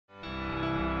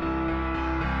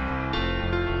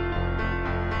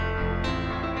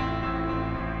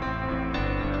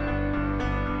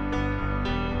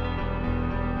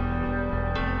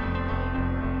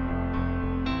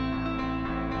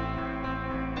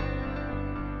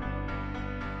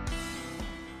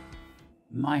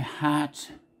My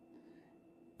heart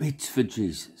beats for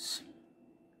Jesus.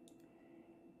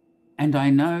 And I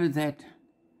know that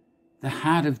the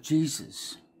heart of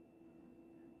Jesus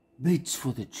beats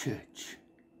for the church.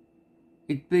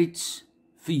 It beats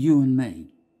for you and me.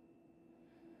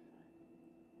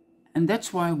 And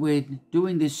that's why we're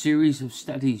doing this series of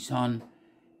studies on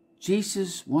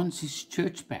Jesus wants his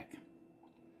church back.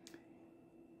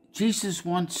 Jesus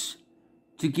wants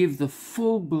to give the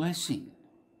full blessing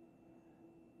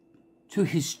to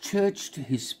his church, to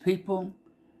his people,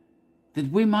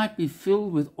 that we might be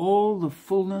filled with all the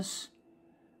fullness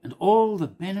and all the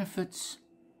benefits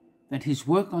that his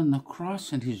work on the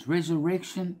cross and his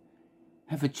resurrection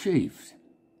have achieved.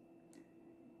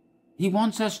 He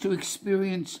wants us to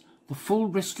experience the full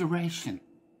restoration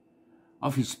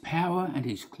of his power and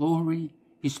his glory,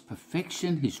 his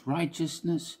perfection, his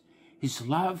righteousness, his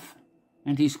love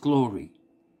and his glory.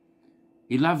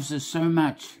 He loves us so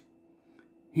much,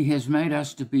 he has made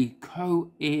us to be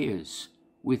co-heirs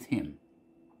with him.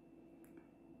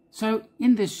 So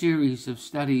in this series of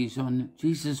studies on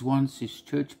Jesus wants his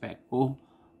church back, or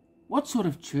what sort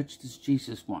of church does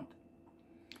Jesus want?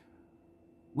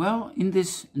 Well, in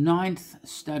this 9th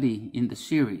study in the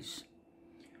series,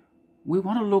 we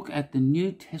want to look at the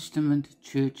New Testament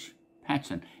church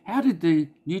pattern. How did the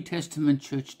New Testament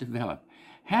church develop?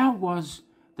 How was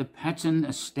the pattern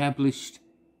established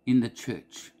in the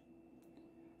church?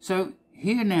 So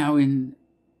here now in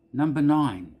number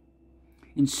 9,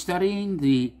 in studying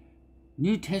the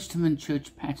New Testament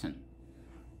church pattern,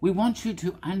 we want you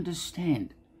to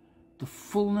understand the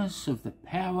fullness of the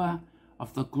power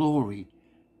of the glory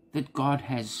that God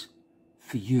has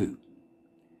for you.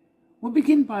 We'll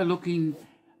begin by looking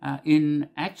in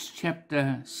Acts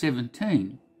chapter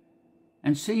 17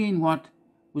 and seeing what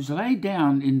was laid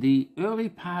down in the early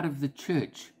part of the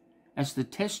church as the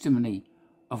testimony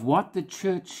of what the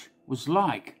church was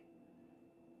like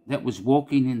that was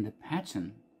walking in the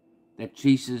pattern that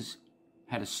Jesus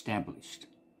had established.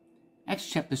 Acts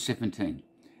chapter 17,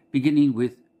 beginning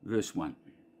with verse 1.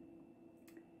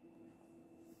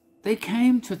 They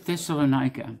came to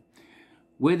Thessalonica,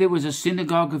 where there was a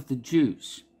synagogue of the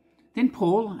Jews. Then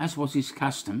Paul, as was his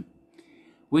custom,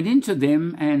 went into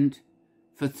them and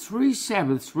for 3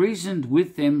 Sabbaths reasoned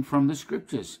with them from the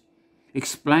Scriptures,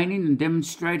 explaining and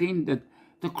demonstrating that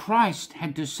the Christ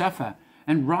had to suffer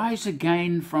and rise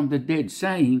again from the dead,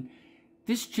 saying,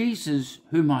 "This Jesus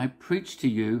whom I preach to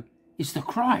you is the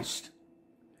Christ."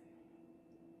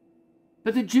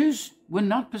 But the Jews were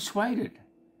not persuaded.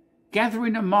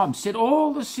 Gathering a mob, set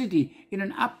all the city in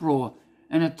an uproar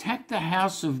and attacked the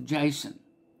house of Jason.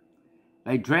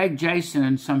 They dragged Jason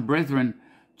and some brethren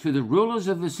to the rulers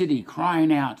of the city,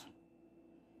 crying out,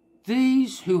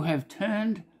 "These who have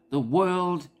turned the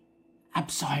world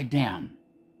upside down."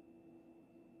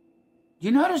 Do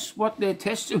you notice what their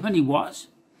testimony was?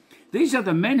 These are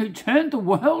the men who turned the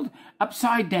world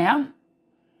upside down.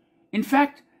 In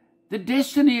fact, the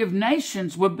destiny of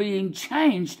nations were being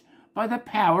changed by the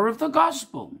power of the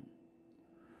gospel.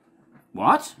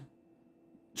 What?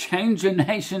 Change a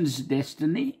nation's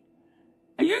destiny?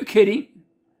 Are you kidding?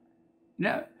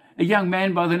 No, a young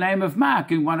man by the name of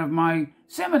Mark in one of my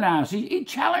seminars, he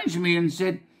challenged me and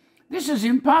said, "This is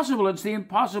impossible, it's the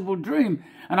impossible dream."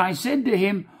 And I said to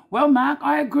him, "Well, Mark,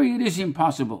 I agree it is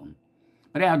impossible.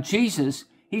 But our Jesus,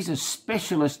 he's a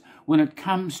specialist when it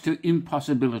comes to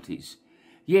impossibilities.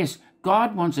 Yes,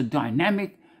 God wants a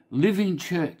dynamic, living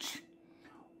church,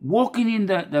 walking in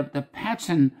the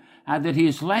pattern that he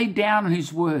has laid down in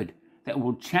his word that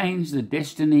will change the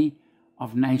destiny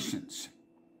of nations.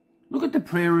 Look at the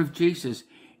prayer of Jesus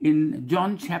in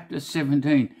John chapter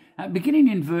 17, beginning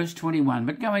in verse 21,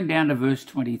 but going down to verse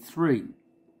 23.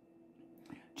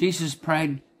 Jesus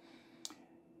prayed,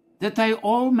 "That they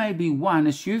all may be one,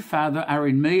 as you, Father, are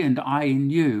in me and I in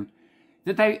you,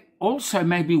 that they also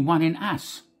may be one in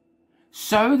us,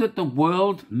 so that the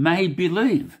world may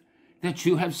believe that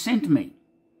you have sent me."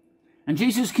 And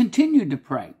Jesus continued to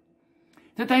pray,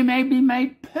 "That they may be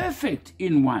made perfect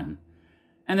in one,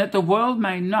 and that the world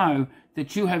may know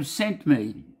that you have sent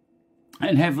me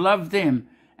and have loved them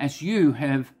as you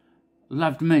have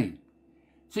loved me."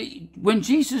 See, when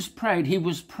Jesus prayed, he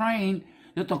was praying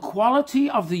that the quality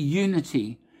of the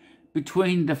unity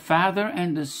between the Father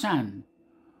and the Son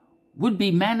would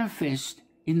be manifest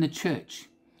in the church,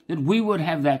 that we would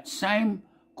have that same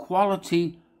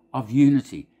quality of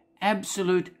unity,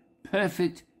 absolute,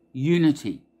 perfect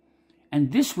unity.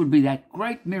 And this would be that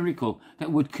great miracle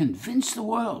that would convince the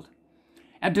world.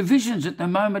 Our divisions at the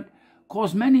moment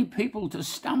cause many people to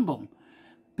stumble.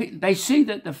 They see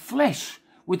that the flesh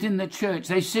within the church,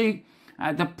 they see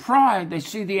the pride, they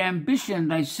see the ambition,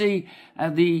 they see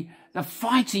the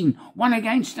fighting one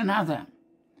against another.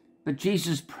 But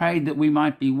Jesus prayed that we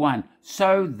might be one,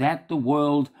 so that the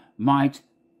world might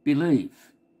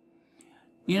believe.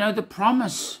 You know, the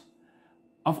promise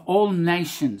of all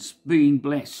nations being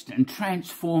blessed and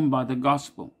transformed by the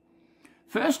gospel.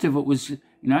 First of it was,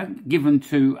 given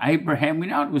to Abraham. We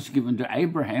know it was given to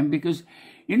Abraham because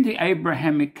in the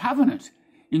Abrahamic covenant,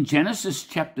 in Genesis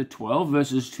chapter 12,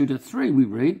 verses 2 to 3, we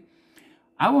read,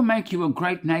 I will make you a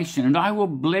great nation, and I will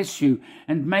bless you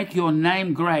and make your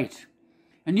name great.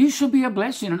 And you shall be a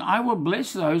blessing, and I will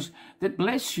bless those that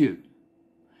bless you,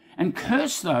 and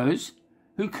curse those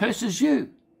who curses you.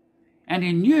 And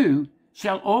in you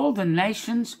shall all the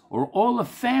nations, or all the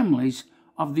families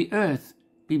of the earth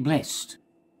be blessed.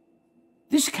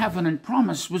 This covenant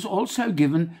promise was also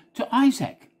given to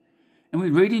Isaac. And we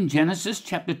read in Genesis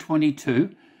chapter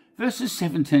 22, verses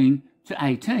 17 to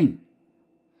 18.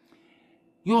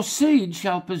 Your seed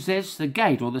shall possess the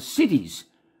gate, or the cities,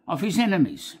 of his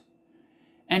enemies.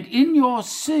 And in your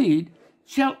seed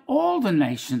shall all the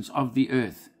nations of the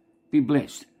earth be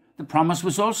blessed. The promise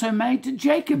was also made to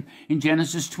Jacob in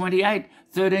Genesis 28,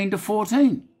 13 to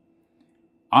 14.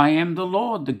 I am the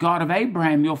Lord, the God of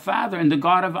Abraham, your father, and the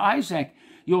God of Isaac.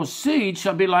 Your seed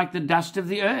shall be like the dust of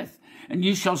the earth, and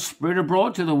you shall spread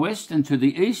abroad to the west and to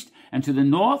the east and to the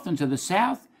north and to the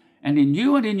south. And in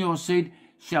you and in your seed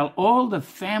shall all the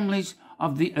families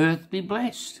of the earth be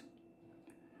blessed.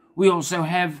 We also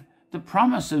have the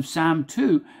promise of Psalm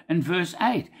 2 and verse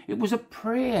 8. It was a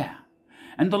prayer,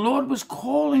 and the Lord was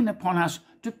calling upon us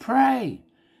to pray.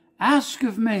 Ask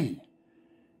of me,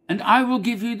 and I will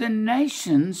give you the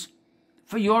nations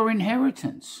for your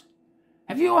inheritance.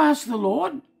 Have you asked the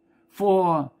Lord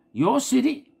for your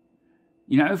city?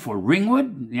 For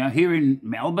Ringwood, here in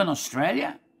Melbourne,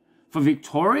 Australia? For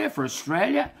Victoria, for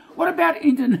Australia? What about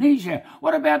Indonesia?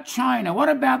 What about China? What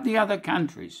about the other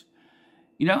countries?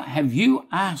 Have you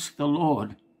asked the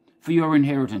Lord for your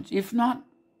inheritance? If not,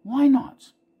 why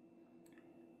not?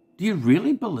 Do you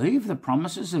really believe the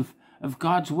promises of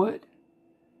God's word?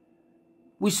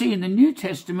 We see in the New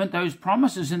Testament those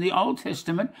promises in the Old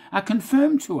Testament are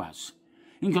confirmed to us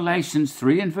in Galatians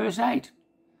 3 and verse 8.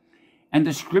 And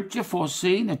the scripture,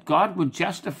 foreseeing that God would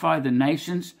justify the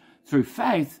nations through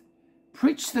faith,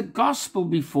 preached the gospel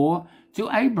before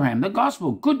to Abraham. The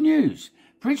gospel, good news.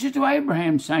 Preach it to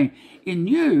Abraham, saying, in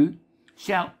you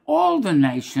shall all the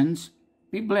nations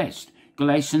be blessed.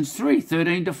 Galatians 3,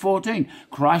 13 to 14.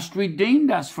 Christ redeemed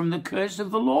us from the curse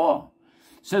of the law,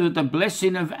 so that the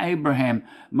blessing of Abraham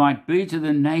might be to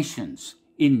the nations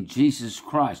in Jesus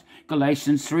Christ.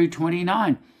 Galatians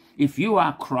 3:29. If you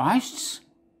are Christ's,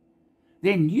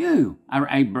 then you are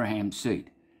Abraham's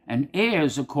seed and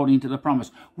heirs according to the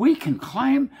promise. We can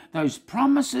claim those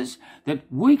promises that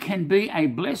we can be a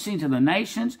blessing to the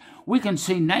nations. We can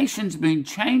see nations being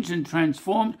changed and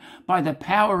transformed by the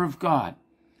power of God.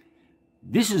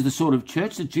 This is the sort of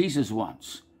church that Jesus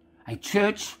wants. A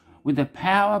church with the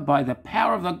power, by the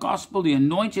power of the gospel, the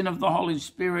anointing of the Holy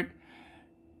Spirit,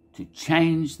 to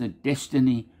change the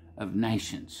destiny of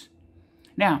nations.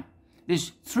 Now,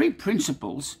 there's 3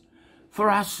 principles for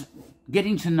us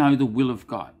getting to know the will of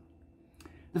God.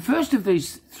 The first of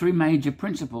these 3 major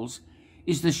principles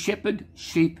is the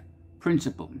shepherd-sheep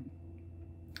principle.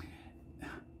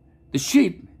 The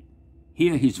sheep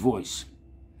hear his voice.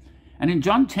 And in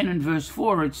John 10 and verse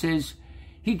 4 it says,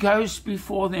 he goes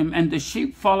before them and the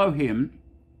sheep follow him,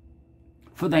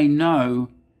 for they know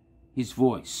his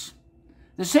voice.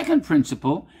 The second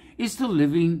principle is the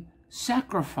living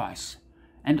sacrifice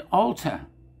and altar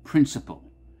principle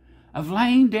of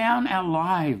laying down our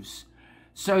lives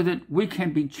so that we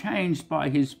can be changed by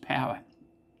his power.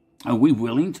 Are we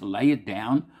willing to lay it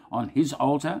down on his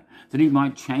altar that he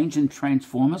might change and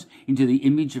transform us into the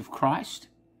image of Christ?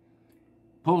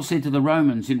 Paul said to the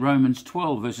Romans in Romans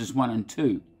 12, verses 1 and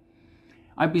 2,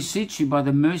 I beseech you by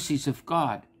the mercies of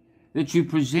God that you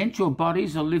present your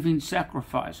bodies a living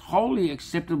sacrifice, wholly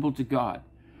acceptable to God,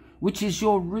 which is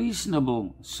your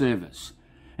reasonable service.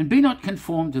 And be not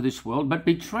conformed to this world, but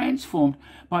be transformed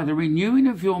by the renewing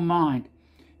of your mind,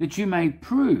 that you may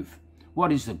prove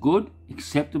what is the good,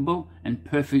 acceptable, and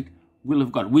perfect will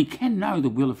of God. We can know the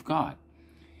will of God.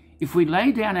 If we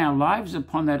lay down our lives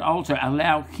upon that altar,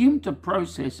 allow him to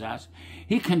process us,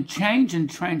 he can change and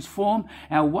transform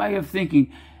our way of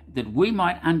thinking that we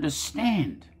might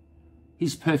understand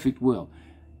his perfect will.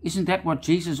 Isn't that what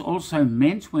Jesus also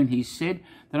meant when he said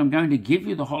that I'm going to give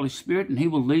you the Holy Spirit and he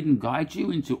will lead and guide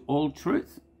you into all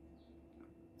truth?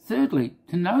 Thirdly,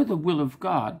 to know the will of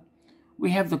God,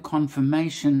 we have the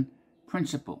confirmation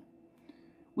principle.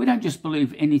 We don't just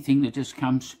believe anything that just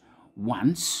comes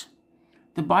once.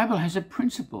 The Bible has a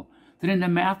principle that in the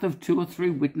mouth of 2 or 3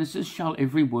 witnesses shall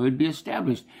every word be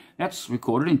established. That's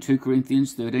recorded in 2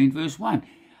 Corinthians 13 verse 1.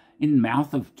 In the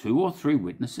mouth of 2 or 3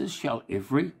 witnesses shall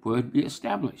every word be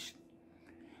established.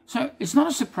 So it's not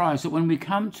a surprise that when we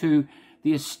come to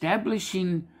the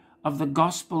establishing of the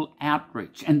gospel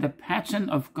outreach and the pattern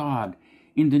of God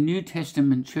in the New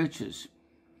Testament churches,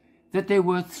 that there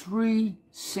were 3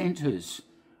 centers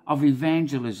of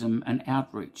evangelism and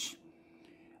outreach.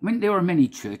 I mean, there were many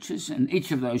churches, and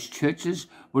each of those churches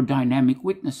were dynamic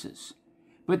witnesses.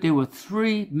 But there were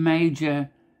 3 major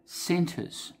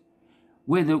centers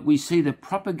where we see the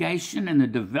propagation and the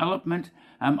development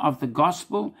of the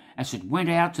gospel as it went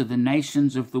out to the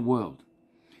nations of the world.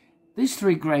 These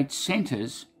 3 great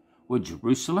centers were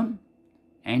Jerusalem,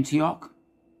 Antioch,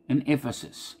 and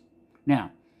Ephesus.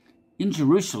 Now, in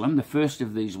Jerusalem, the first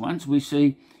of these ones, we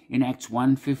see in Acts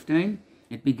 1:15,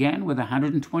 it began with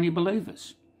 120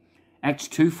 believers. Acts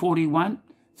 2:41,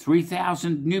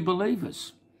 3,000 new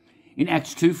believers. In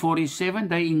Acts 2:47,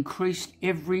 they increased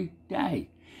every day.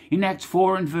 In Acts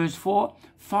 4 and verse 4,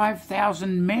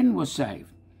 5,000 men were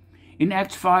saved. In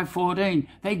Acts 5:14,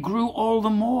 they grew all the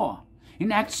more.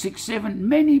 In Acts 6:7,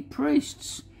 many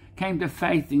priests came to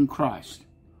faith in Christ.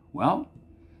 Well,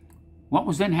 what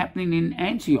was then happening in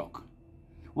Antioch?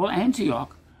 Well,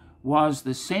 Antioch was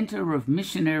the center of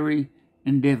missionary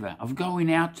endeavor, of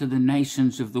going out to the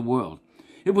nations of the world.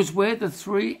 It was where the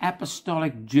 3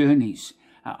 apostolic journeys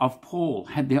of Paul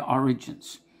had their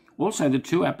origins. Also the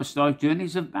 2 apostolic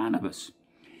journeys of Barnabas.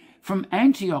 From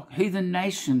Antioch, heathen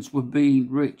nations were being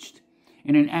reached.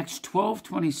 And in Acts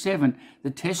 12:27,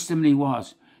 the testimony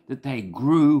was that they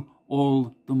grew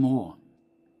all the more.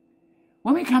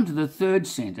 When we come to the 3rd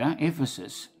center,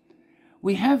 Ephesus,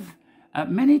 we have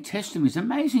many testimonies,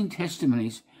 amazing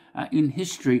testimonies in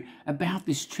history about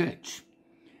this church.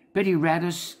 Betty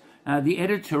Raddus, the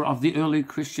editor of the early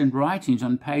Christian writings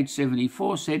on page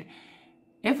 74, said,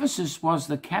 Ephesus was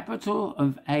the capital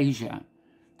of Asia,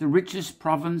 the richest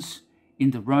province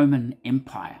in the Roman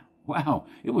Empire. Wow,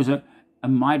 it was a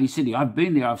mighty city. I've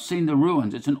been there, I've seen the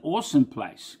ruins. It's an awesome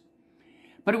place.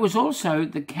 But it was also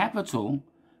the capital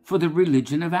for the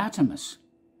religion of Artemis.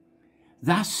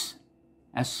 Thus,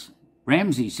 as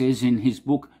Ramsay says in his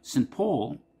book St.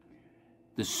 Paul,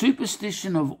 the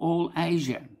superstition of all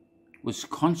Asia was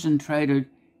concentrated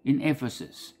in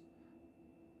Ephesus.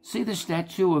 See the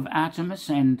statue of Artemis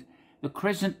and the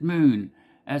crescent moon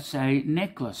as a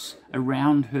necklace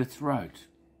around her throat.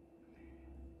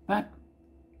 But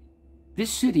this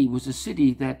city was a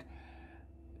city that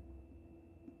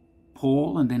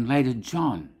Paul and then later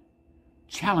John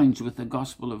challenged with the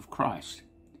gospel of Christ.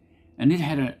 And it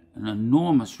had an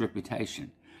enormous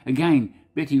reputation. Again,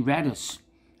 Betty Raddus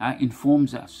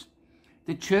informs us.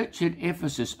 The church at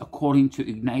Ephesus, according to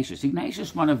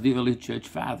Ignatius, one of the early church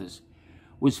fathers,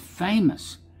 was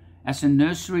famous as a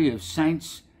nursery of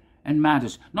saints and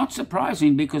martyrs. Not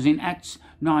surprising, because in Acts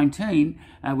 19,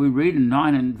 we read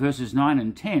in verses 9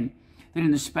 and 10, that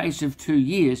in the space of 2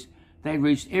 years, they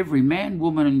reached every man,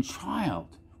 woman, and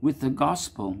child with the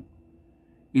gospel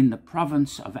in the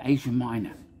province of Asia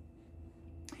Minor.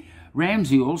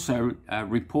 Ramsay also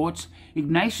reports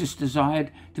Ignatius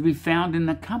desired to be found in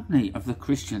the company of the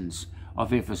Christians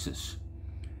of Ephesus.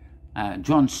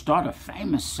 John Stott, a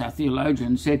famous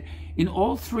theologian, said, in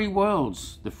all 3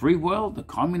 worlds, the free world, the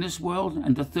communist world,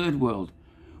 and the third world,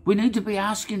 we need to be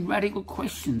asking radical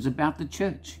questions about the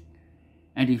church.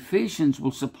 And Ephesians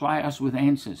will supply us with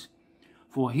answers.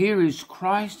 For here is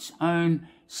Christ's own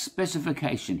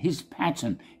specification, his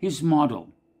pattern, his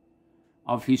model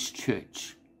of his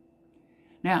church.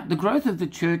 Now, the growth of the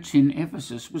church in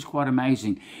Ephesus was quite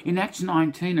amazing. In Acts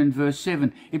 19 and verse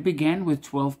 7, it began with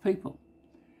 12 people.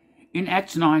 In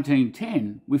Acts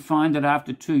 19:10, we find that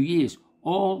after 2 years,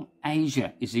 all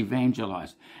Asia is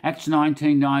evangelized. Acts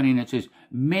 19:19, it says,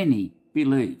 many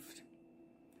believed.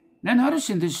 Now, notice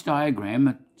in this diagram,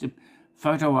 it's a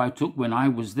photo I took when I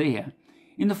was there,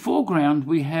 in the foreground,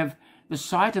 we have the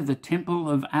site of the Temple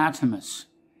of Artemis.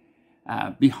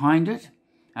 Behind it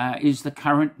is the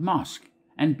current mosque.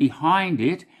 And behind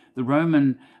it, the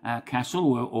Roman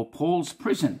castle or Paul's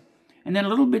prison. And then a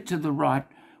little bit to the right,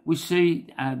 we see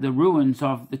the ruins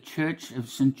of the Church of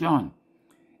St. John.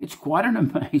 It's quite an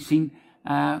amazing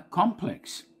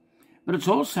complex. But it's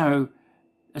also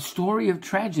a story of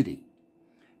tragedy,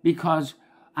 because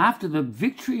after the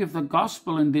victory of the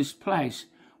gospel in this place,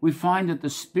 we find that the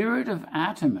spirit of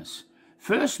Artemis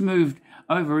first moved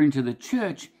over into the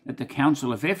church at the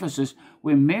Council of Ephesus,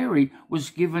 where Mary was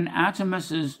given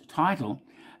Artemis's title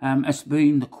as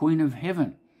being the Queen of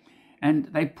Heaven. and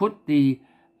they put the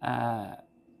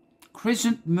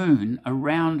crescent moon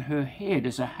around her head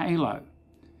as a halo.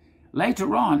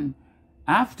 Later on,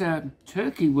 after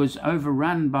Turkey was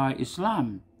overrun by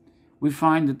Islam, we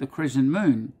find that the crescent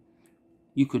moon,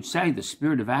 you could say the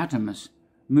spirit of Artemis,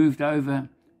 moved over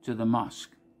to the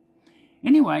mosque.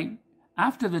 Anyway,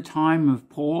 after the time of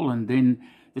Paul and then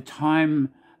the time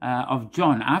of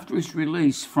John, after his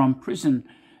release from prison,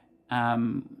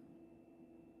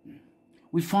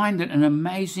 we find that an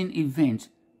amazing event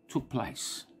took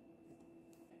place.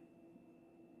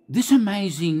 This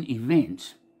amazing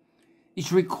event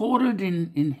is recorded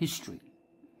in history,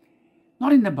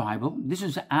 not in the Bible. This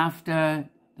is after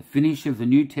the finish of the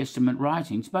New Testament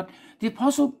writings, but the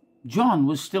Apostle John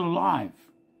was still alive.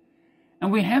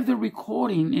 And we have the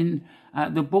recording in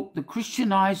the book, The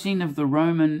Christianizing of the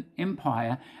Roman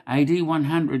Empire, AD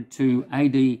 100 to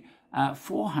AD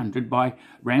 400 by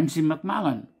Ramsay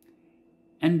MacMullen.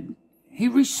 And he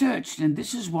researched, and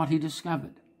this is what he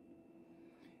discovered.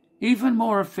 Even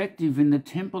more effective in the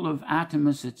temple of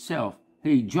Artemis itself,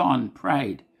 he, John,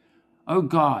 prayed, "O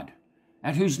God,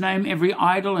 at whose name every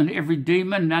idol and every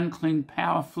demon and unclean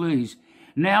power flees,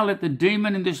 now let the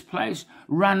demon in this place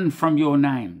run from your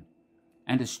name."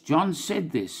 And as John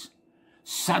said this,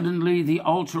 suddenly the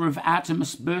altar of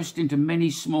Artemis burst into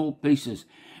many small pieces,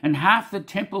 and half the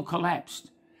temple collapsed.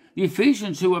 The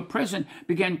Ephesians who were present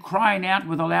began crying out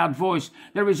with a loud voice,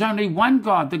 "There is only one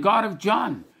God, the God of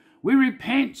John. We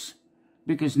repent,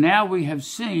 because now we have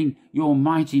seen your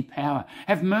mighty power.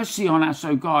 Have mercy on us,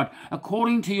 O God,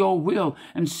 according to your will,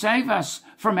 and save us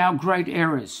from our great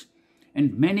errors."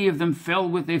 And many of them fell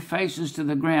with their faces to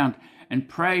the ground and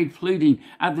prayed, pleading.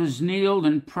 Others kneeled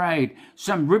and prayed.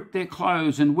 Some ripped their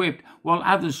clothes and wept, while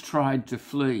others tried to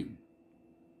flee.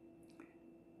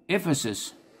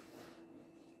 Ephesus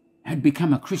had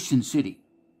become a Christian city.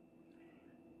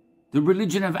 The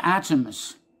religion of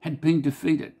Artemis had been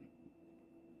defeated.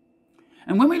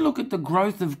 And when we look at the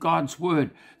growth of God's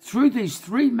word through these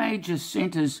three major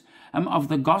centers of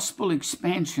the gospel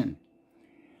expansion,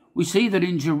 we see that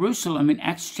in Jerusalem, in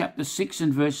Acts chapter 6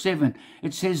 and verse 7,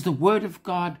 it says the word of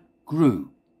God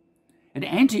grew. At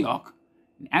Antioch,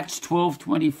 in Acts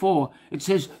 12:24, it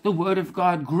says the word of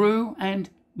God grew and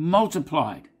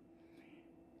multiplied.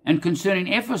 And concerning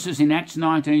Ephesus in Acts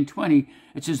 19:20,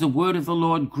 it says the word of the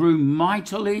Lord grew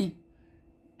mightily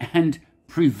and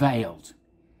prevailed.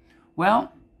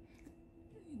 Well,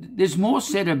 there's more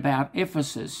said about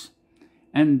Ephesus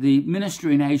and the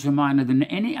ministry in Asia Minor than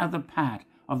any other part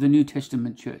of the New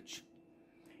Testament church.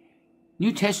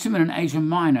 New Testament and Asia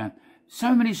Minor,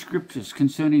 so many scriptures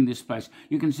concerning this place.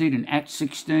 You can see it in Acts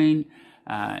 16,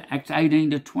 Acts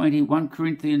 18 to 20, 1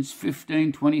 Corinthians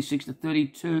 15, 26 to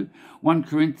 32, 1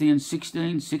 Corinthians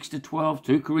 16, 6 to 12,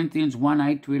 2 Corinthians 1,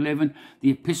 8 to 11,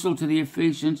 the epistle to the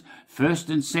Ephesians, 1st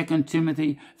and 2nd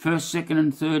Timothy, 1st, 2nd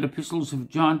and 3rd epistles of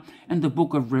John, and the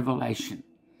book of Revelation.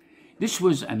 This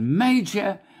was a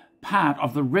major part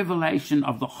of the revelation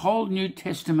of the whole New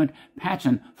Testament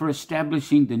pattern for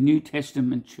establishing the New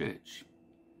Testament church.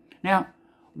 Now,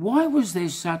 why was there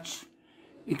such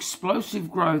explosive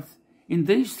growth in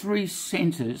these three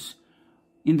centers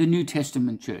in the New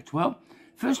Testament church? Well,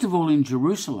 first of all, in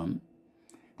Jerusalem,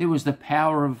 there was the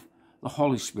power of the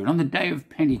Holy Spirit. On the day of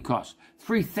Pentecost,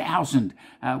 3,000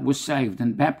 were saved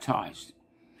and baptized.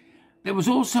 There was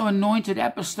also anointed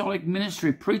apostolic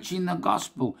ministry preaching the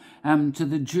gospel to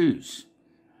the Jews.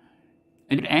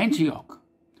 At Antioch,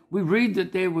 we read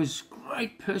that there was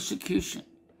great persecution,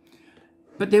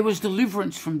 but there was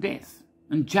deliverance from death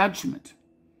and judgment.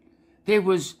 There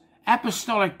was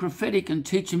apostolic, prophetic and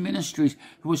teacher ministries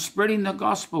who were spreading the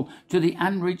gospel to the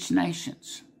unreached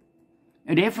nations.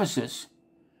 At Ephesus,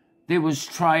 there was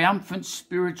triumphant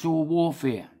spiritual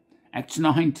warfare. Acts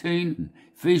 19,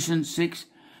 Ephesians 6.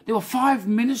 There were 5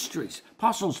 ministries,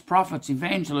 apostles, prophets,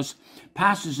 evangelists,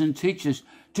 pastors and teachers,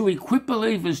 to equip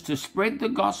believers to spread the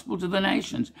gospel to the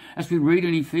nations, as we read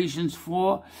in Ephesians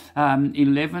 4,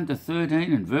 11 to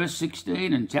 13 and verse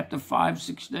 16 and chapter 5,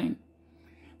 16.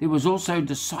 There was also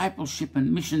discipleship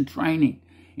and mission training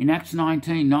in Acts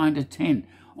 19, 9 to 10.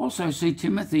 Also see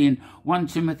Timothy in 1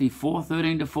 Timothy 4,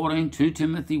 13 to 14, 2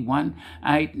 Timothy 1,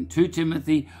 8, and 2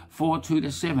 Timothy 4, 2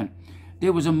 to 7.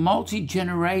 There was a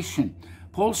multi-generation.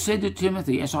 Paul said to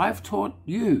Timothy, "As I have taught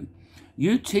you,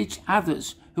 you teach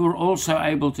others who are also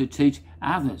able to teach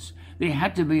others." There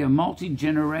had to be a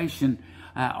multi-generation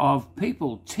of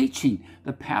people teaching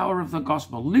the power of the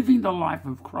gospel, living the life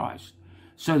of Christ,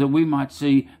 so that we might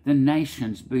see the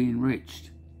nations being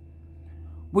reached.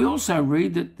 We also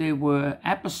read that there were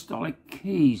apostolic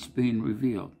keys being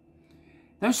revealed.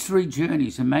 Those 3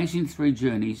 journeys, amazing 3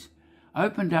 journeys,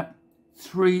 opened up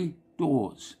 3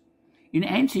 doors. In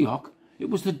Antioch, it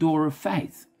was the door of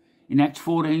faith. In Acts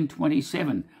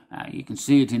 14:27, you can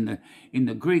see it in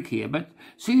the Greek here, but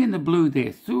see in the blue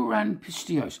there, thuran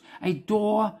pistios, a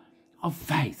door of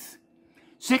faith.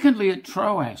 Secondly, at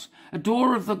Troas, a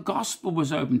door of the gospel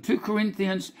was opened. 2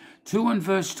 Corinthians 2 and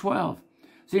verse 12.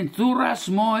 Then thuras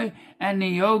moi and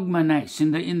neogmanes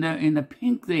in the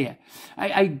pink there.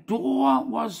 A door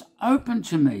was opened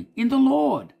to me in the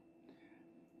Lord.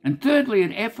 And thirdly,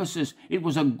 at Ephesus, it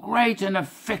was a great and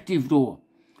effective door.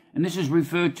 And this is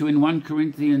referred to in 1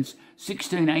 Corinthians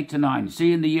 16:8-9.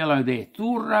 See in the yellow there.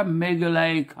 Thura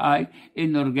megale kai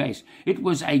energes. It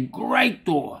was a great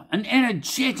door, an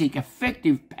energetic,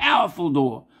 effective, powerful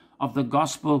door of the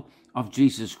gospel of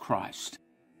Jesus Christ.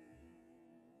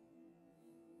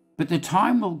 But the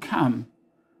time will come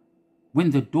when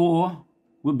the door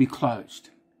will be closed.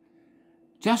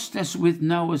 Just as with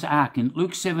Noah's ark in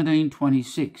Luke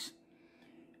 17:26.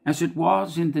 As it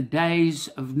was in the days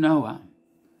of Noah,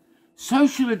 so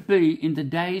shall it be in the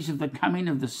days of the coming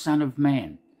of the Son of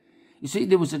Man. You see,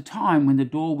 there was a time when the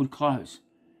door would close,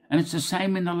 and it's the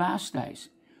same in the last days.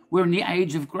 We're in the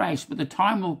age of grace, but the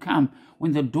time will come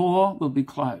when the door will be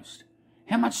closed.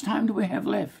 How much time do we have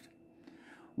left?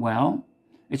 Well,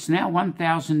 it's now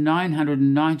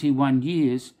 1,991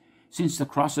 years since the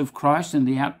cross of Christ and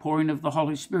the outpouring of the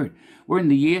Holy Spirit. We're in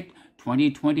the year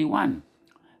 2021,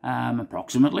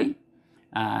 approximately.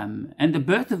 And the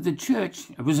birth of the church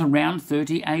was around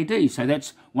 30 AD, so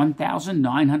that's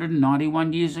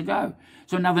 1,991 years ago.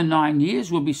 So another 9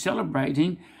 years we'll be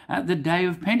celebrating the day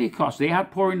of Pentecost, the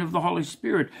outpouring of the Holy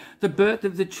Spirit, the birth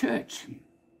of the church.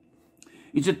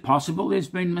 Is it possible there's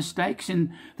been mistakes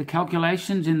in the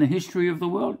calculations in the history of the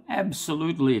world?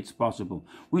 Absolutely, it's possible.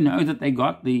 We know that they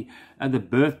got the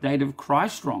birth date of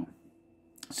Christ wrong.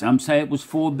 Some say it was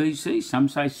 4 BC, some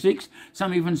say 6,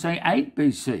 some even say 8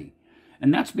 BC.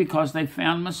 And that's because they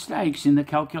found mistakes in the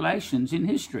calculations in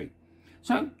history.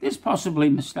 So there's possibly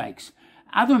mistakes,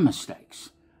 other mistakes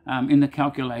in the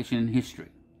calculation in history.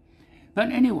 But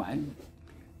anyway,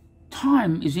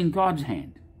 time is in God's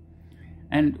hand.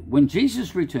 And when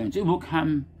Jesus returns, it will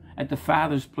come at the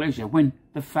Father's pleasure, when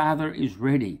the Father is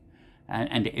ready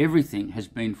and everything has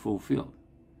been fulfilled.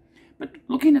 But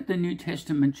looking at the New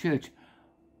Testament church,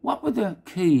 what were the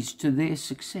keys to their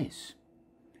success?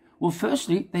 Well,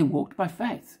 firstly, they walked by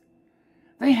faith.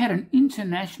 They had an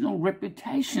international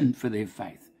reputation for their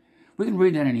faith. We can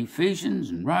read that in Ephesians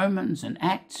and Romans and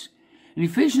Acts. In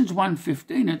Ephesians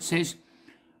 1:15, it says,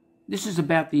 this is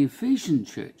about the Ephesian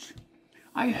church.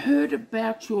 I heard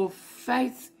about your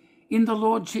faith in the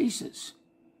Lord Jesus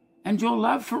and your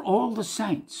love for all the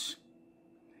saints.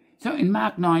 So in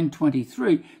Mark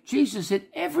 9:23, Jesus said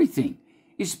everything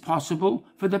is possible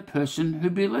for the person who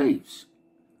believes.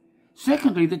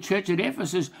 Secondly, the church at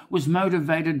Ephesus was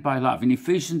motivated by love. In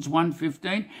Ephesians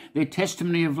 1:15, their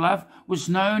testimony of love was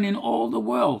known in all the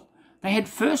world. They had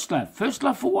first love. First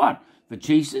love for what? For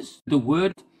Jesus, the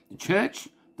Word, the church,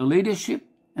 the leadership,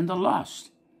 and the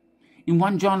lost. In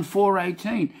 1 John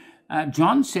 4:18,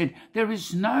 John said, there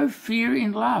is no fear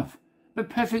in love, but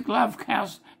perfect love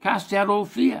casts out all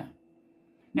fear.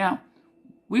 Now,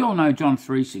 we all know John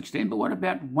 3:16, but what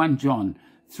about 1 John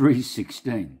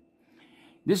 3:16?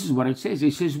 This is what it says.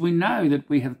 It says, we know that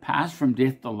we have passed from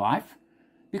death to life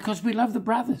because we love the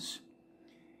brothers.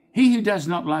 He who does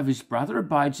not love his brother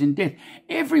abides in death.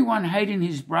 Everyone hating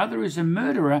his brother is a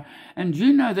murderer, and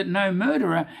you know that no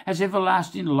murderer has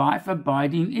everlasting life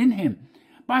abiding in him.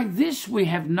 By this we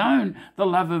have known the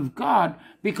love of God,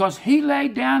 because he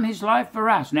laid down his life for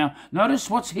us. Now,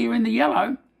 notice what's here in the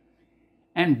yellow.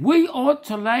 And we ought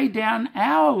to lay down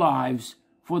our lives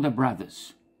for the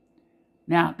brothers.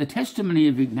 Now, the testimony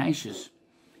of Ignatius,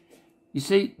 you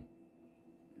see,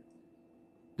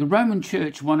 the Roman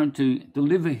Church wanted to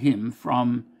deliver him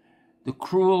from the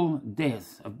cruel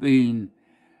death of being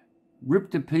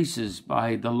ripped to pieces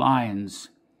by the lions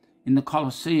in the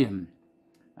Colosseum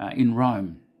in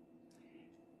Rome.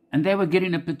 And they were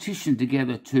getting a petition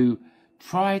together to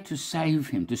try to save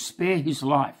him, to spare his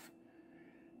life.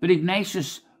 But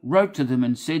Ignatius wrote to them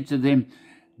and said to them,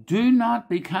 do not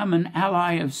become an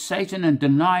ally of Satan and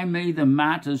deny me the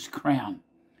martyr's crown.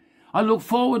 I look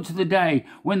forward to the day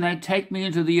when they take me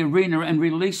into the arena and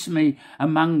release me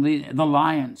among the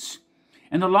lions.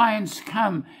 And the lions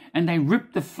come and they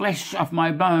rip the flesh off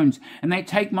my bones, and they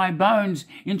take my bones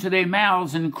into their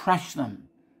mouths and crush them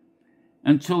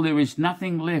until there is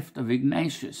nothing left of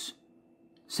Ignatius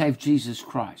save Jesus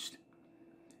Christ.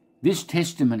 This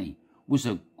testimony was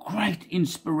a great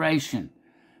inspiration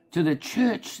to the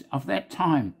church of that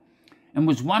time, and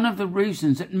was one of the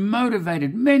reasons that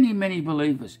motivated many, many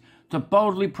believers to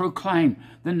boldly proclaim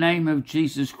the name of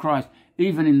Jesus Christ,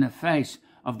 even in the face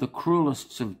of the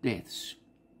cruelest of deaths.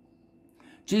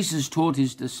 Jesus taught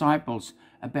his disciples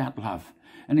about love.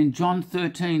 And in John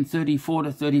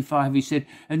 13:34-35, he said,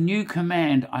 "A new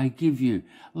command I give you,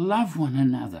 love one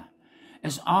another,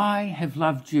 as I have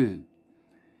loved you.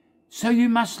 So you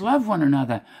must love one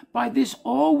another. By this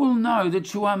all will know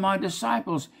that you are my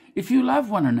disciples, if you love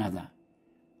one another."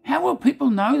 How will people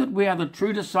know that we are the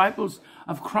true disciples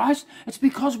of Christ? It's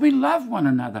because we love one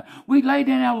another. We lay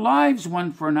down our lives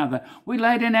one for another. We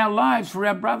lay down our lives for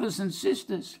our brothers and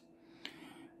sisters.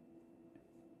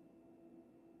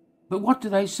 But what do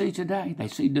they see today? They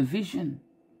see division,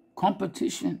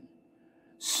 competition,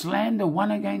 slander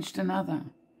one against another.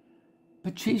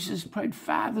 But Jesus prayed,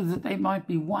 "Father, that they might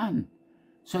be one,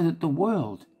 so that the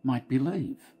world might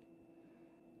believe."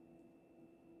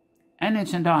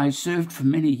 Annette and I served for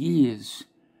many years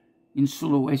in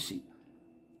Sulawesi.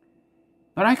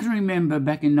 But I can remember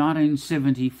back in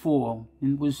 1974,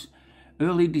 it was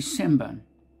early December,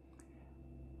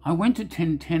 I went to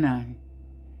Tentena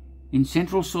in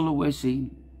central Sulawesi,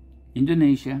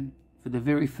 Indonesia, for the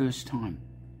very first time.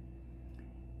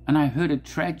 And I heard a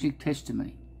tragic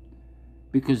testimony,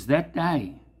 because that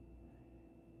day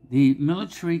the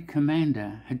military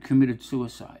commander had committed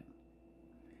suicide.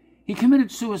 He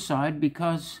committed suicide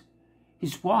because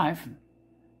his wife,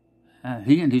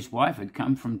 he and his wife had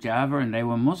come from Java and they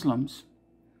were Muslims,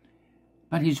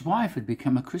 but his wife had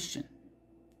become a Christian.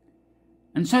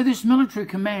 And so this military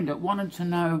commander wanted to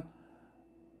know,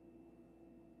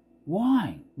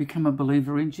 why become a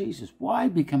believer in Jesus? Why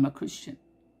become a Christian?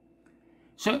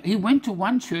 So he went to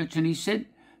one church and he said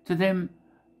to them,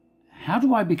 "How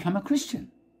do I become a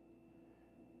Christian?"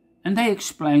 And they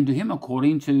explained to him,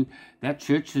 according to that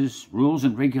church's rules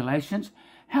and regulations,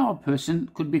 how a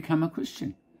person could become a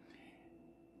Christian.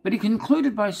 But he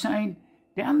concluded by saying,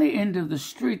 "Down the end of the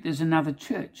street there's another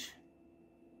church.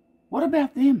 What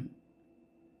about them?"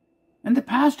 And the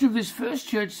pastor of this first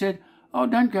church said, "Oh,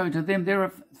 don't go to them. They're a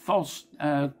false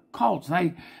cult.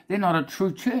 They're not a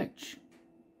true church."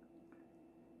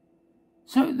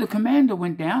 So the commander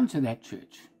went down to that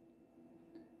church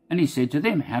and he said to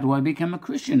them, "How do I become a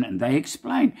Christian?" And they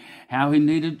explained how he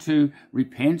needed to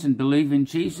repent and believe in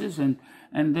Jesus, and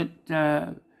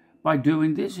that by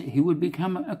doing this he would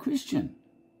become a Christian.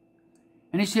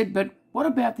 And he said, "But what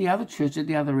about the other church at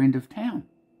the other end of town?"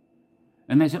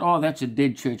 And they said, "Oh, that's a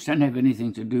dead church. Don't have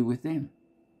anything to do with them."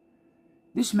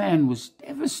 This man was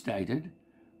devastated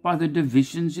by the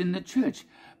divisions in the church,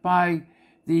 by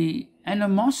the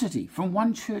animosity from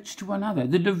one church to another,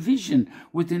 the division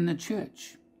within the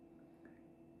church.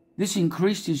 This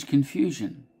increased his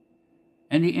confusion,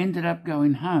 and he ended up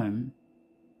going home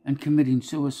and committing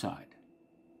suicide.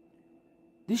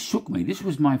 This shook me. This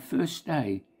was my first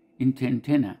day in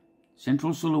Tentena,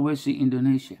 central Sulawesi,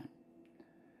 Indonesia.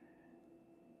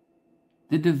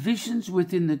 The divisions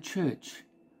within the church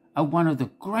are one of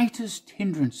the greatest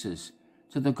hindrances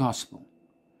to the gospel.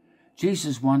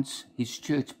 Jesus wants his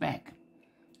church back.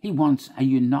 He wants a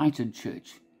united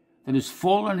church that has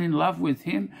fallen in love with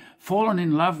him, fallen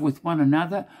in love with one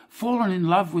another, fallen in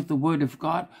love with the Word of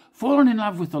God, fallen in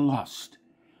love with the lost.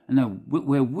 And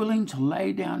we're willing to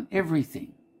lay down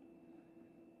everything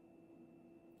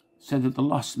so that the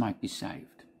lost might be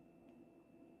saved.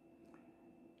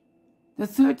 The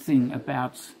third thing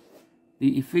about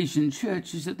the Ephesian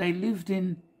church is that they lived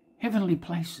in heavenly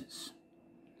places.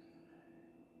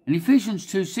 In Ephesians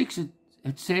 2:6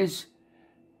 it says,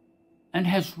 "And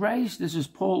has raised," this is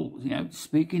Paul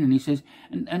speaking, and he says,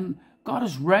 and God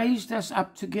has raised us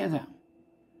up together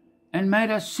and made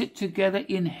us sit together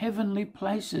in heavenly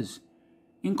places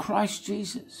in Christ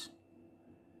Jesus.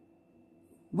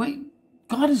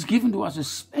 God has given to us a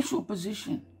special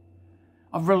position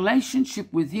of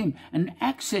relationship with him and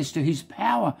access to his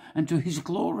power and to his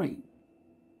glory.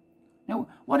 Now,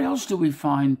 what else do we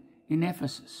find in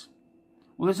Ephesus?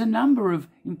 Well, there's a number of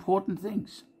important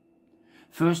things.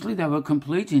 Firstly, they were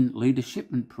complete in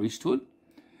leadership and priesthood.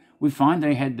 We find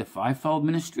they had the fivefold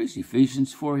ministries,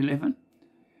 Ephesians 4:11.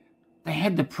 They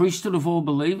had the priesthood of all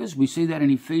believers. We see that in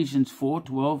Ephesians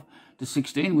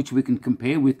 4:12-16, which we can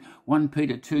compare with 1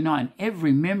 Peter 2:9.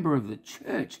 Every member of the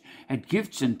church had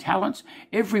gifts and talents.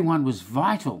 Everyone was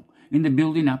vital in the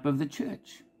building up of the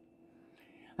church.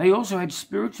 They also had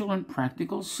spiritual and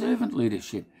practical servant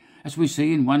leadership, as we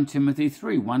see in 1 Timothy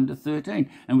 3:1-13,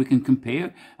 and we can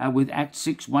compare with Acts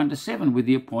 6:1-7 with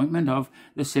the appointment of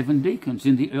the 7 deacons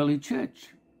in the early church.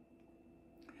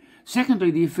 Secondly,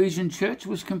 the Ephesian church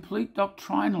was complete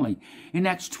doctrinally. In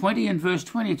Acts 20 and verse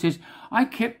 20 it says, "I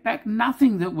kept back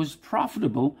nothing that was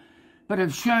profitable, but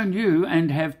have shown you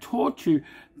and have taught you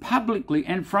publicly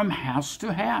and from house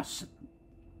to house.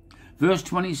 Verse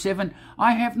 27,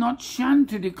 I have not shunned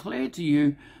to declare to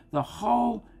you the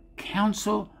whole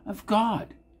counsel of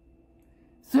God.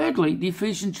 Thirdly, the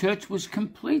Ephesian church was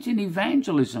complete in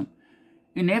evangelism.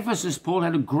 In Ephesus, Paul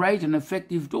had a great and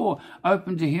effective door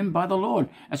opened to him by the Lord,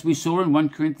 as we saw in 1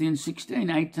 Corinthians 16,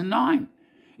 8-9.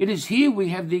 It is here we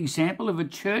have the example of a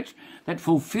church that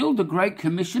fulfilled the Great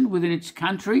Commission within its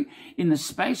country in the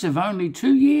space of only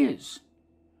 2 years.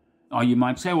 Oh, you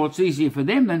might say, well, it's easier for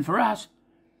them than for us.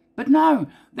 But no,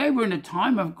 they were in a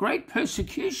time of great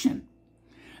persecution.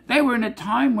 They were in a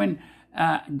time when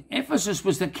Ephesus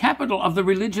was the capital of the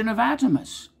religion of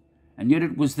Artemis, and yet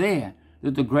it was there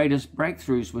that the greatest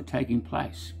breakthroughs were taking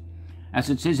place.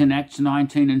 As it says in Acts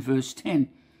 19 and verse 10,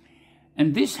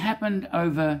 and this happened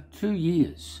over 2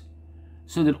 years,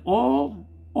 so that all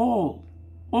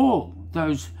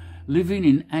those living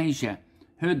in Asia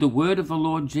heard the word of the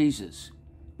Lord Jesus,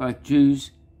 both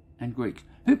Jews and Greeks.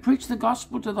 Who preached the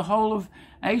gospel to the whole of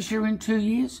Asia in 2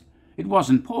 years? It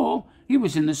wasn't Paul. He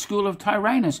was in the school of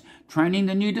Tyrannus, training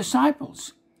the new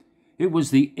disciples. It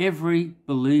was the every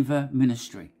believer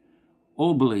ministry.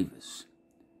 All believers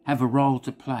have a role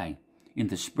to play in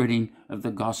the spreading of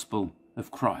the gospel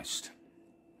of Christ.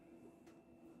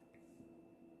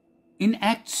 In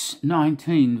Acts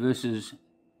 19, verses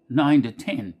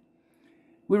 9-10,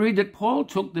 we read that Paul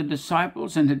took the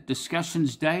disciples and had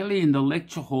discussions daily in the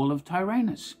lecture hall of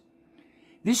Tyrannus.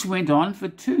 This went on for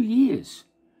 2 years,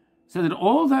 so that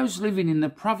all those living in the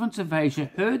province of Asia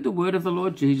heard the word of the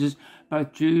Lord Jesus,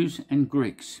 both Jews and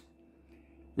Greeks.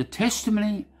 The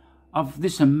testimony of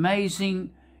this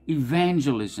amazing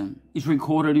evangelism is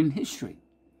recorded in history.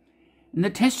 And the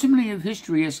testimony of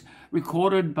history is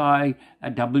recorded by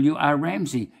W.R.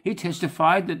 Ramsay. He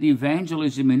testified that the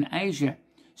evangelism in Asia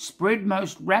spread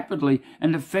most rapidly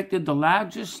and affected the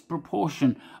largest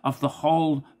proportion of the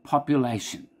whole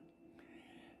population.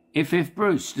 F.F.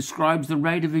 Bruce describes the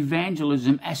rate of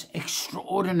evangelism as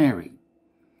extraordinary.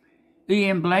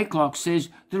 E.M. Blakelock says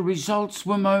the results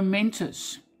were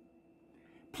momentous.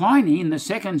 Pliny, in the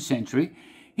 2nd century,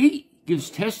 he gives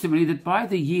testimony that by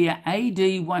the year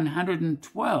AD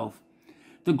 112,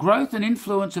 the growth and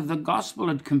influence of the gospel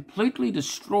had completely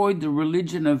destroyed the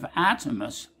religion of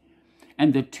Artemis,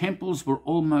 and the temples were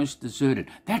almost deserted.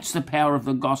 That's the power of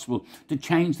the gospel to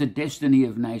change the destiny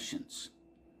of nations.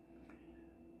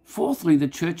 Fourthly, the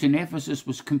church in Ephesus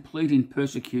was complete in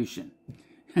persecution.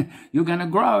 You're going to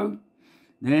grow,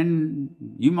 then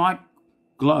you might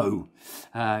glow.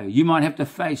 You might have to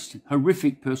face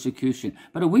horrific persecution.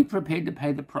 But are we prepared to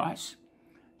pay the price?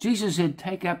 Jesus said,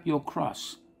 take up your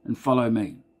cross and follow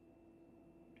me.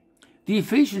 The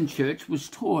Ephesian church was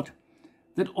taught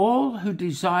that all who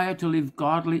desire to live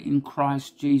godly in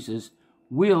Christ Jesus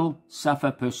will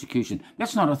suffer persecution.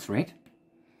 That's not a threat.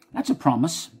 That's a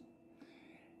promise.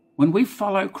 When we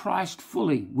follow Christ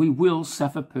fully, we will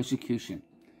suffer persecution.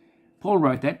 Paul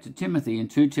wrote that to Timothy in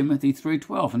 2 Timothy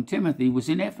 3:12, and Timothy was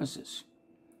in Ephesus.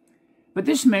 But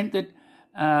this meant that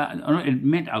it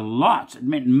meant a lot. It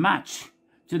meant much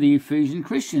to the Ephesian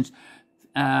Christians.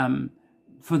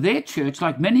 For their church,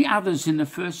 like many others in the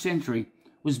 1st century,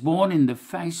 was born in the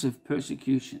face of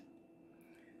persecution.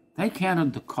 They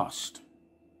counted the cost.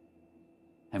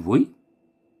 Have we?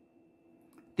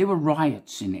 There were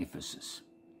riots in Ephesus.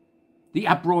 The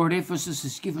uproar at Ephesus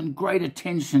is given great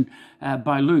attention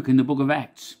by Luke in the book of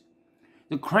Acts.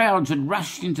 The crowds had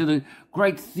rushed into the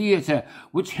great theatre,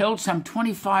 which held some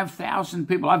 25,000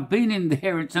 people. I've been in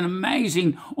there. It's an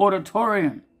amazing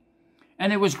auditorium.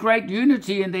 And there was great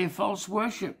unity in their false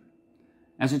worship.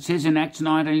 As it says in Acts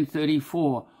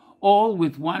 19:34, all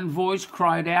with one voice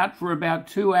cried out for about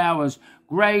 2 hours,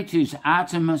 great is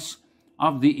Artemis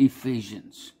of the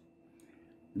Ephesians.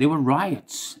 There were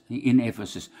riots in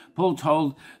Ephesus. Paul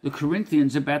told the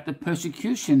Corinthians about the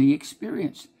persecution he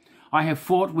experienced. I have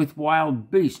fought with wild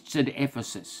beasts at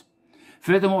Ephesus.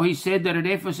 Furthermore, he said that at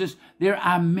Ephesus there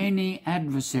are many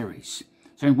adversaries.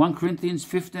 So in 1 Corinthians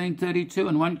 15:32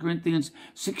 and 1 Corinthians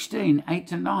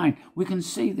 16:8-9, we can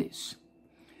see this.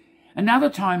 Another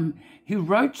time he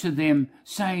wrote to them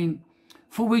saying,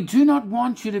 for we do not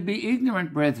want you to be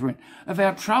ignorant, brethren, of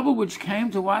our trouble which came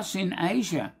to us in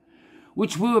Asia,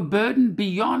 which we were burdened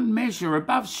beyond measure,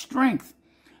 above strength,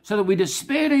 so that we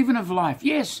despaired even of life.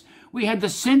 Yes, we had the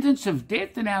sentence of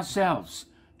death in ourselves.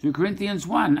 2 Corinthians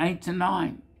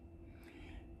 1:8-9.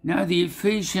 Now the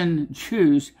Ephesian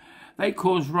Jews, they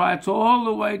caused riots all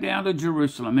the way down to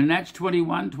Jerusalem. In Acts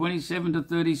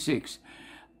 21:27-36,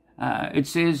 it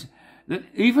says that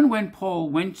even when Paul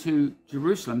went to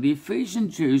Jerusalem, the Ephesian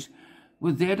Jews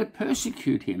were there to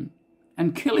persecute him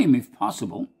and kill him if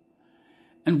possible.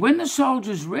 And when the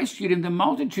soldiers rescued him, the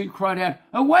multitude cried out,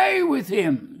 "Away with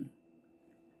him!"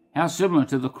 How similar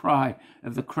to the cry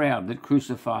of the crowd that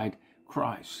crucified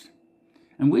Christ.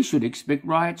 And we should expect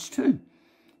riots too.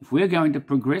 If we're going to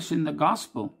progress in the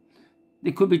gospel,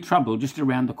 there could be trouble just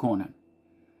around the corner.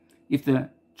 If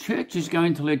the church is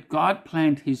going to let God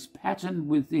plant his pattern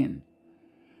within,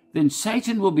 then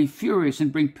Satan will be furious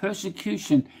and bring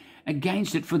persecution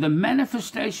against it, for the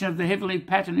manifestation of the heavenly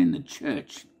pattern in the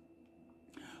church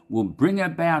will bring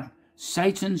about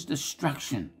Satan's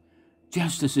destruction,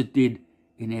 just as it did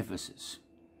in Ephesus.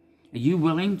 Are you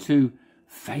willing to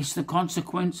face the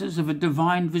consequences of a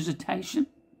divine visitation?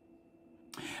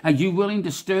 Are you willing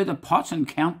to stir the pot and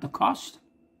count the cost?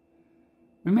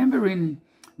 Remember in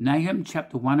Nahum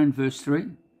chapter 1 and verse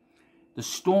 3, the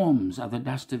storms are the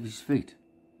dust of his feet.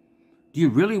 Do you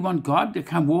really want God to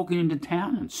come walking into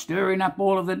town and stirring up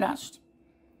all of the dust?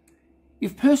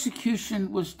 If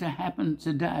persecution was to happen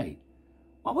today,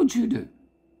 what would you do?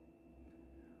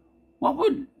 What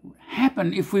would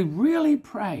happen if we really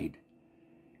prayed?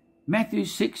 Matthew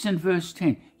 6 and verse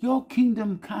 10, your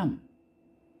kingdom come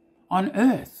on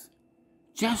earth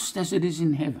just as it is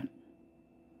in heaven.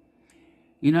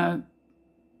 You know,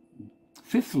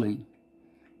 fifthly,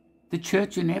 the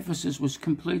church in Ephesus was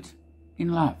complete in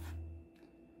love.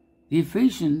 The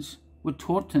Ephesians were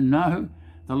taught to know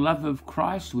the love of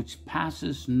Christ which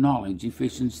passes knowledge,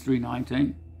 Ephesians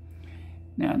 3:19.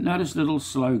 Now, notice a little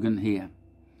slogan here.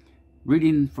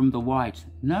 Reading from the white,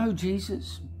 no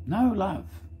Jesus, no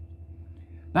love.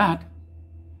 But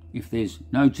if there's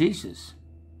no Jesus,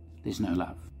 there's no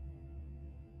love.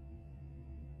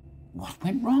 What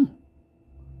went wrong?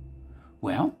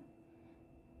 Well,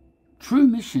 true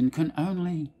mission can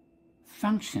only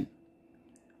function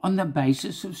on the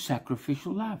basis of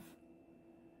sacrificial love.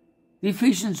 The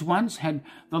Ephesians once had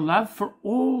the love for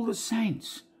all the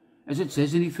saints, as it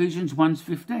says in Ephesians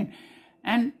 1:15,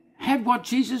 and had what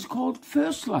Jesus called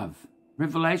first love,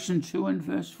 Revelation 2 and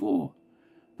verse 4.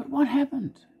 But what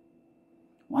happened?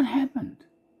 What happened?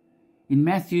 In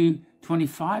Matthew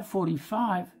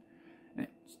 25:45,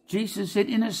 Jesus said,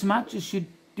 inasmuch as you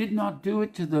did not do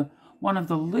it to one of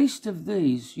the least of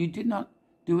these, you did not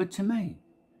do it to me.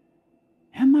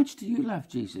 How much do you love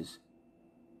Jesus?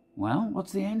 Well,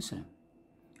 what's the answer?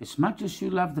 As much as you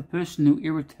love the person who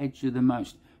irritates you the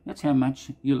most, that's how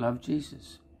much you love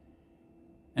Jesus.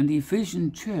 And the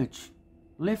Ephesian church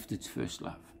left its first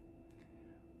love.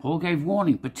 Paul gave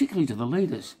warning, particularly to the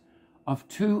leaders, of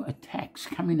two attacks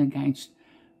coming against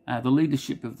the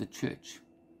leadership of the church.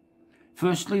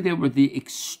 Firstly, there were the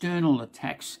external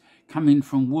attacks coming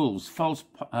from wolves, false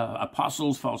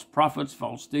apostles, false prophets,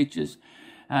 false teachers,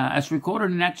 as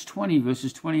recorded in Acts 20,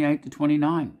 verses 28 to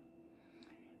 29.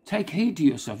 Take heed to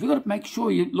yourself. You've got to make sure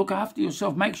you look after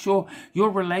yourself. Make sure your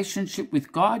relationship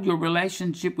with God, your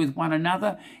relationship with one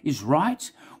another is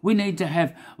right. We need to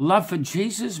have love for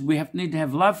Jesus. We need to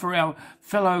have love for our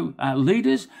fellow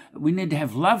leaders. We need to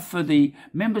have love for the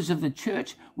members of the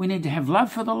church. We need to have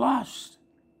love for the lost.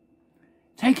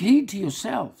 Take heed to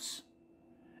yourselves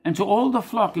and to all the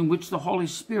flock in which the Holy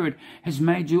Spirit has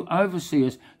made you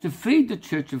overseers to feed the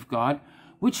church of God,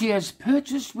 which he has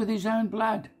purchased with his own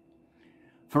blood.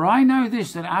 For I know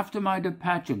this, that after my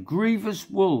departure, grievous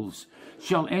wolves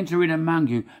shall enter in among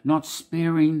you, not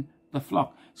sparing the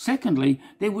flock. Secondly,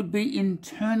 there would be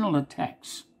internal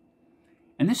attacks.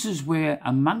 And this is where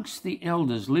amongst the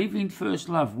elders, leaving first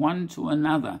love one to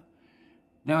another,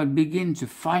 they would begin to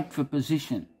fight for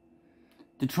position,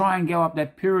 to try and go up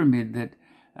that pyramid that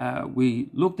we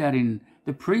looked at in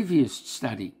the previous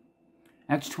study.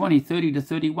 Acts 20, 30 to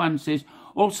 31 says,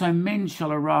 also men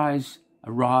shall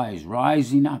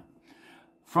rising up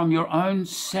from your own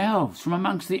selves, from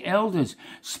amongst the elders,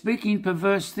 speaking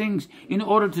perverse things in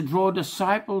order to draw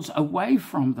disciples away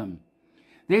from them.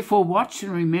 Therefore watch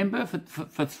and remember,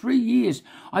 for 3 years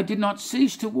I did not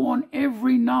cease to warn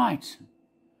every night,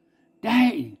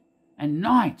 day and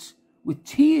night, with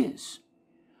tears.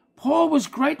 Paul was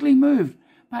greatly moved,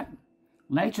 but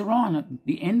later on, at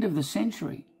the end of the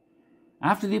century,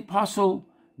 after the apostle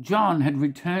John had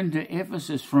returned to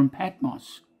Ephesus from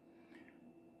Patmos,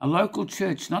 a local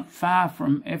church not far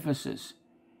from Ephesus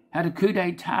had a coup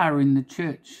d'etat in the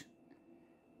church.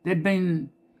 There'd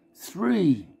been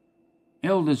 3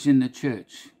 elders in the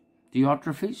church,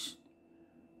 Diotrephes,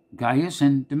 Gaius,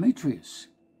 and Demetrius.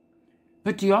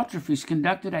 But Diotrephes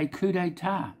conducted a coup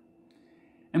d'etat.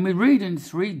 And we read in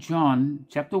 3 John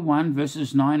chapter 1,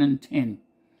 verses 9 and 10,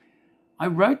 I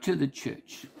wrote to the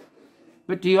church,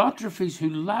 but Diotrephes, who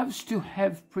loves to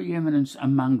have preeminence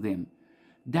among them,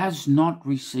 does not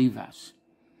receive us.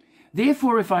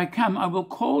 Therefore, if I come, I will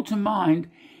call to mind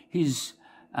his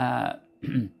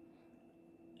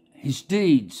his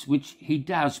deeds, which he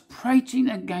does, prating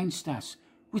against us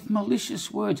with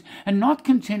malicious words. And not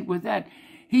content with that,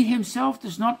 he himself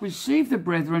does not receive the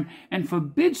brethren and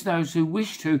forbids those who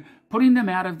wish to, putting them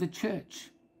out of the church.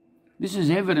 This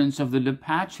is evidence of the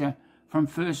departure from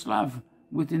first love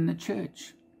within the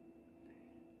church.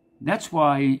 That's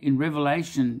why in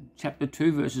Revelation chapter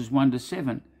 2, verses 1 to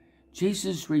 7,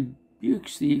 Jesus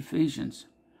rebukes the Ephesians.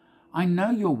 I know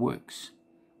your works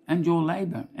and your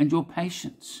labor and your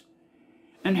patience,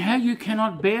 and how you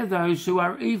cannot bear those who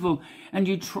are evil, and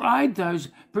you tried those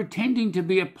pretending to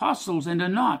be apostles and are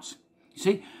not.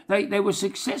 See, they were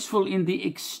successful in the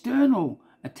external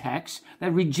attacks. They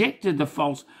rejected the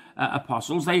false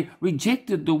apostles. They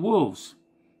rejected the wolves,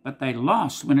 but they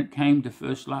lost when it came to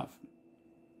first love.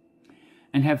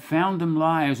 And have found them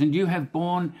liars, and you have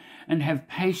borne and have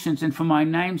patience, and for my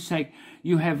name's sake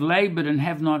you have labored and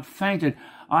have not fainted.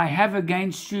 I have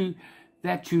against you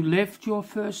that you left your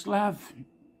first love.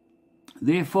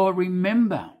 Therefore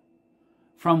remember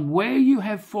from where you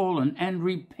have fallen, and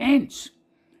repent,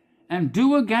 and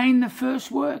do again the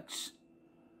first works,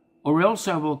 or else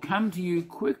I will come to you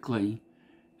quickly,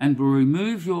 and will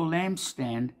remove your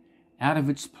lampstand out of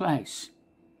its place,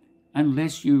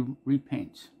 unless you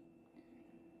repent.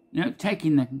 You know,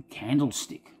 taking the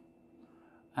candlestick,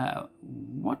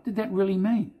 what did that really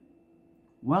mean?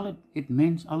 Well, it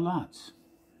meant a lot.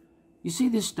 You see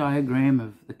this diagram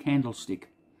of the candlestick.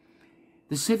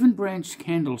 The 7-branch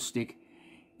candlestick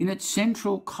in its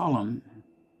central column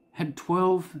had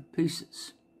 12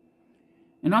 pieces.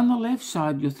 And on the left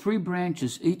side, your 3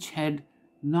 branches each had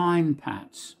 9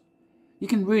 parts. You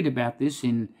can read about this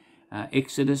in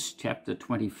Exodus chapter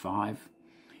 25.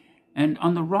 And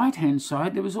on the right-hand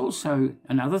side, there was also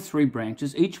another 3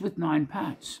 branches, each with 9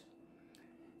 parts.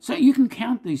 So you can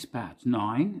count these parts: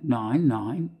 9, 9,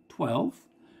 9, 12,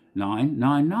 9,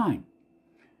 9, 9.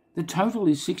 The total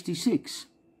is 66.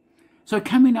 So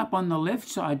coming up on the left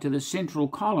side to the central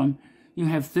column, you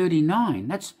have 39.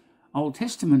 That's Old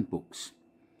Testament books.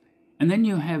 And then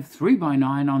you have 3 by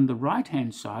 9 on the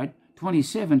right-hand side,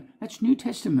 27. That's New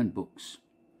Testament books.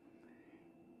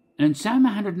 And in Psalm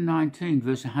 119,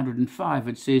 verse 105,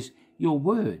 it says, your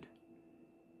word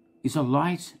is a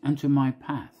light unto my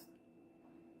path.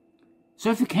 So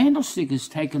if the candlestick is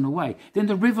taken away, then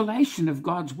the revelation of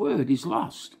God's word is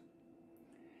lost.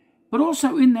 But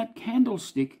also in that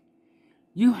candlestick,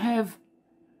 you have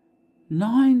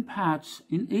 9 parts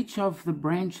in each of the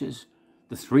branches,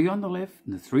 the 3 on the left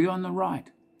and the 3 on the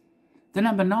right. The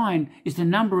number 9 is the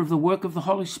number of the work of the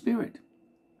Holy Spirit.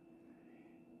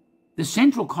 The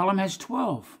central column has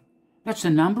 12. That's the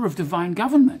number of divine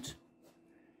government.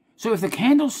 So if the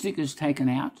candlestick is taken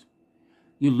out,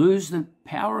 you lose the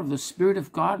power of the Spirit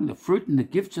of God and the fruit and the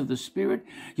gifts of the Spirit.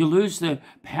 You lose the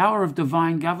power of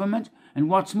divine government. And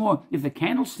what's more, if the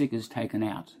candlestick is taken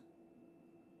out,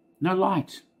 no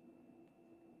light,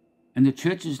 and the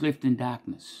church is left in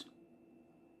darkness.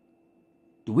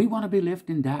 Do we want to be left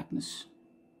in darkness?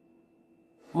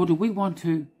 Or do we want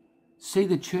to see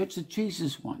the church that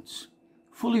Jesus wants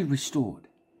fully restored,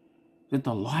 that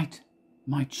the light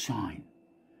might shine,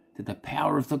 that the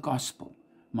power of the gospel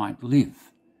might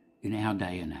live in our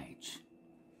day and age?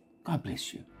 God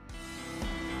bless you.